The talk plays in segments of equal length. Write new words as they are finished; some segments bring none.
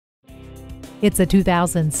It's a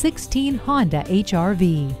 2016 Honda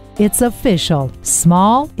HR-V. It's official.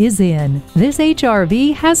 Small is in. This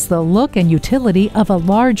HR-V has the look and utility of a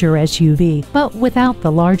larger SUV, but without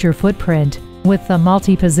the larger footprint. With the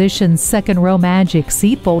multi-position second-row magic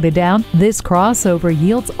seat folded down, this crossover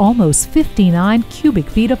yields almost 59 cubic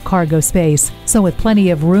feet of cargo space. So with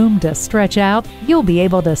plenty of room to stretch out, you'll be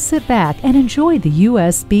able to sit back and enjoy the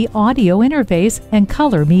USB audio interface and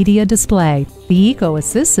color media display. The Eco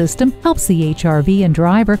Assist system helps the HR-V and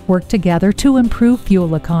driver work together to improve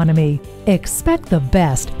fuel economy. Expect the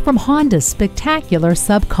best from Honda's spectacular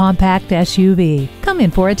subcompact SUV. Come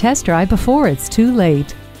in for a test drive before it's too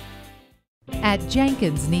late. At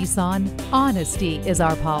Jenkins Nissan, honesty is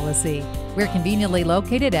our policy. We're conveniently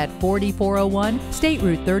located at 4401 State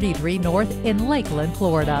Route 33 North in Lakeland,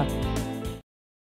 Florida.